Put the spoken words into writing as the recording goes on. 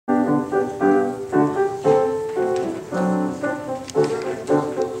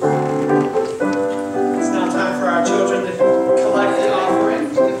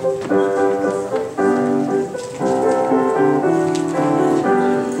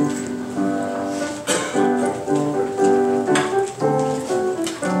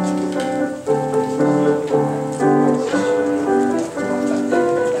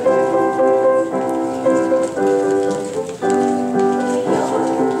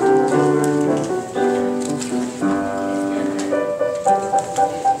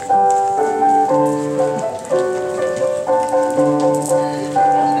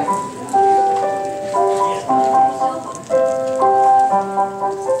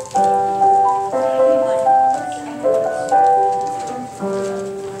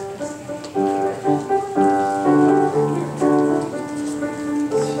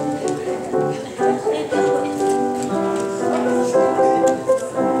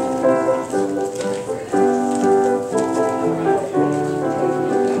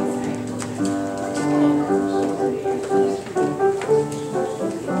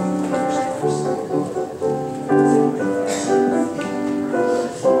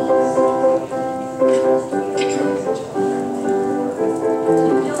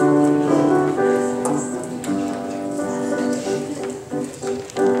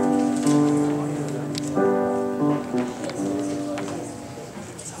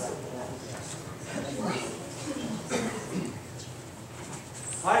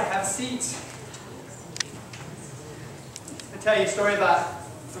Have a seat. I'll tell you a story about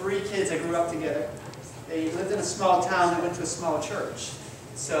 3 kids that grew up together. They lived in a small town and went to a small church.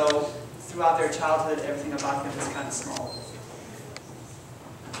 So throughout their childhood, everything about them was kind of small.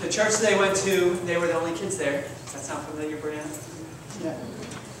 The church they went to, they were the only kids there. Does that sound familiar, Brianna? Yeah.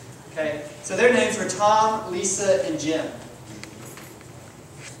 Okay, so their names were Tom, Lisa, and Jim.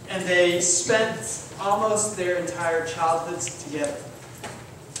 And they spent almost their entire childhoods together.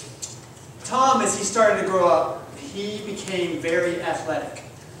 Tom, as he started to grow up, he became very athletic.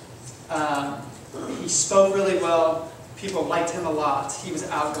 He spoke really well. People liked him a lot. He was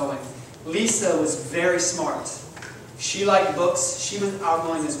outgoing. Lisa was very smart. She liked books. She was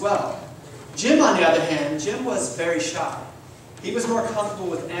outgoing as well. Jim, on the other hand, Jim was very shy. He was more comfortable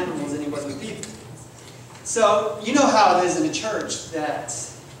with animals than he was with people. So, you know how it is in a church that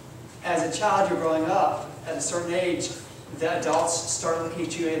as a child you're growing up, at a certain age, the adults start looking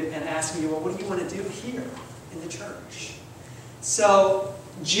at you and asking you, well, what do you want to do here in the church? So,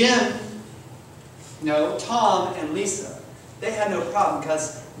 Jim, Tom and Lisa, they had no problem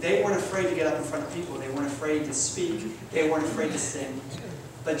because they weren't afraid to get up in front of people. They weren't afraid to speak. They weren't afraid to sing.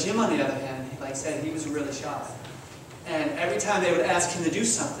 But Jim, on the other hand, like I said, he was really shy. And every time they would ask him to do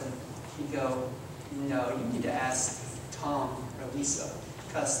something, he'd go, no, you need to ask Tom or Lisa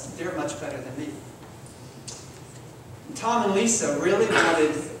because they're much better than me. And Tom and Lisa really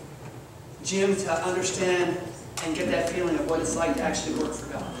wanted Jim to understand and get that feeling of what it's like to actually work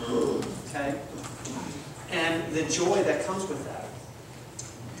for God. Okay? And the joy that comes with that.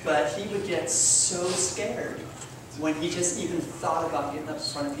 But he would get so scared when he just even thought about getting up in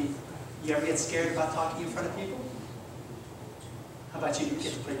front of people. You ever get scared about talking in front of people? How about you? You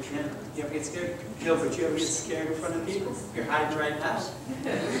get to play piano. You ever get scared? Gilbert, you ever get scared in front of people? You're hiding right now.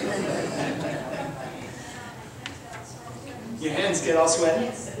 Your hands get all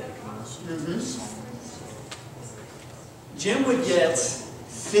sweaty. Jim would get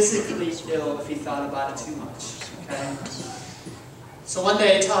physically ill if he thought about it too much. Okay? So one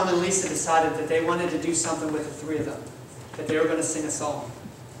day, Tom and Lisa decided that they wanted to do something with the 3 of them, that they were going to sing a song.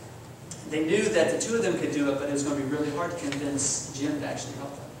 They knew that the 2 of them could do it, but it was going to be really hard to convince Jim to actually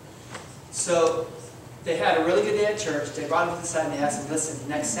help them. So they had a really good day at church. They brought him to the side and they asked him, listen,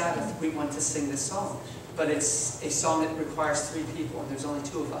 next Sabbath we want to sing this song. But it's a song that requires 3 people and there's only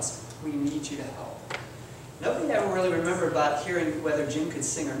 2 of us. We need you to help. Nobody ever really remembered about hearing whether Jim could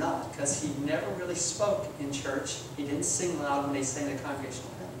sing or not because he never really spoke in church. He didn't sing loud when they sang the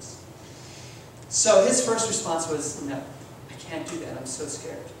congregational hymns. So his first response was, no, I can't do that. I'm so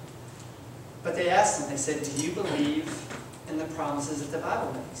scared. But they asked him, they said, do you believe in the promises that the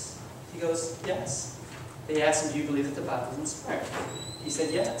Bible makes? He goes, yes. They asked him, do you believe that the Bible is inspired? He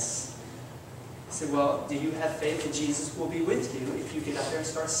said, yes. He said, well, do you have faith that Jesus will be with you if you get up there and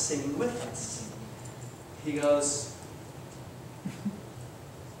start singing with us? He goes,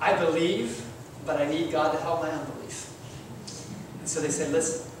 I believe, but I need God to help my unbelief. And so they said,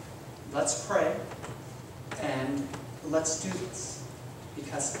 listen, let's pray and let's do this.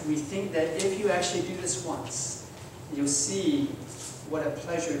 Because we think that if you actually do this once, you'll see what a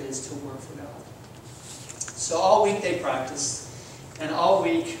pleasure it is to work for God. So all week they practiced. And all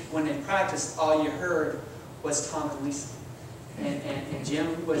week when they practiced, all you heard was Tom and Lisa. And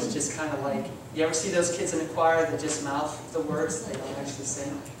Jim was just kind of like, you ever see those kids in the choir that just mouth the words? They don't actually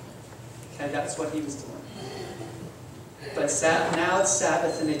sing. Okay, that's what he was doing. But now it's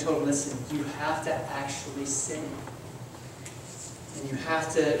Sabbath and they told him, listen, you have to actually sing. And you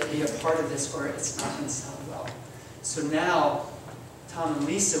have to be a part of this or it's not going to sound well. So now, Tom and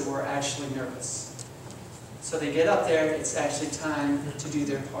Lisa were actually nervous. So they get up there, it's actually time to do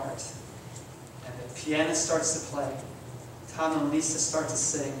their part. And the pianist starts to play. Tom and Lisa start to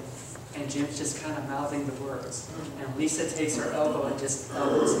sing. And Jim's just kind of mouthing the words. And Lisa takes her elbow and just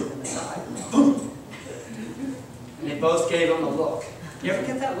elbows him in the side. Boom! And they both gave him a look. You ever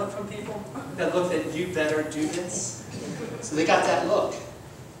get that look from people? That look that you better do this? So they got that look.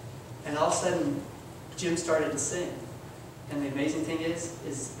 And all of a sudden, Jim started to sing. And the amazing thing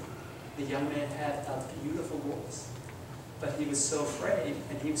is the young man had a beautiful voice. But he was so afraid,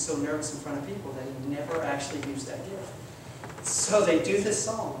 and he was so nervous in front of people that he never actually used that gift. So they do this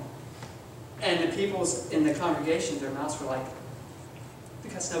song. And the people in the congregation, their mouths were like,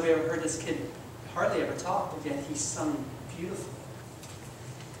 because nobody ever heard this kid hardly ever talk, but yet he sung beautifully.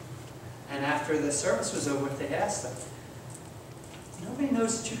 And after the service was over, they asked him, nobody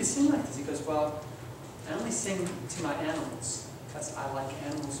knows that you could sing like this. He goes, well, I only sing to my animals because I like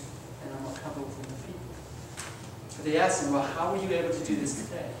animals and I'm more comfortable with the people. So they asked him, well, how were you able to do this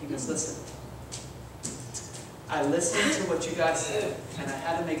today? He goes, listen, I listened to what you guys said, and I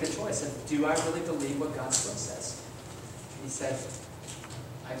had to make a choice of, do I really believe what God's word says? And he said,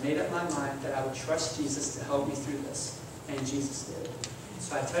 I made up my mind that I would trust Jesus to help me through this. And Jesus did.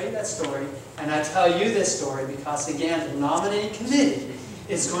 So I tell you that story, and I tell you this story because, again, the nominating committee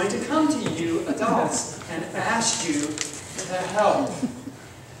is going to come to you adults and ask you to help.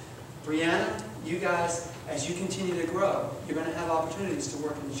 Brianna, you guys, as you continue to grow, you're going to have opportunities to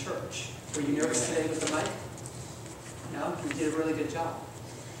work in the church. Were you nervous today with the mic? No? You did a really good job.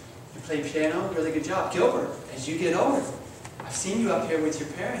 You played piano, really good job. Gilbert, as you get older, I've seen you up here with your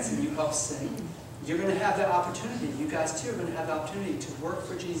parents and you help sing. You're going to have the opportunity, you guys too are going to have the opportunity to work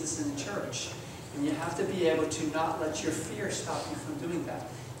for Jesus in the church. And you have to be able to not let your fear stop you from doing that.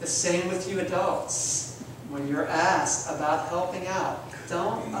 The same with you adults. When you're asked about helping out,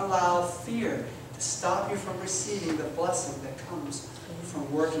 don't allow fear to stop you from receiving the blessing that comes from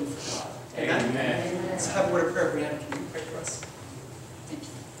working for God. Amen? Amen. Let's have a word of prayer. Brianna, can you pray for us? Thank you.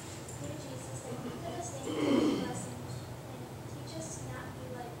 Dear Jesus, thank you for this day, for the blessing, and teach us to not be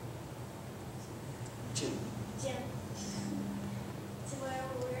like Jim. to where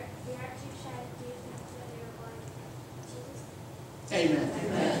we aren't too shy to do things whether you're blind. Jesus. Amen.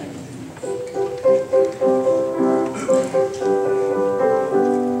 Amen.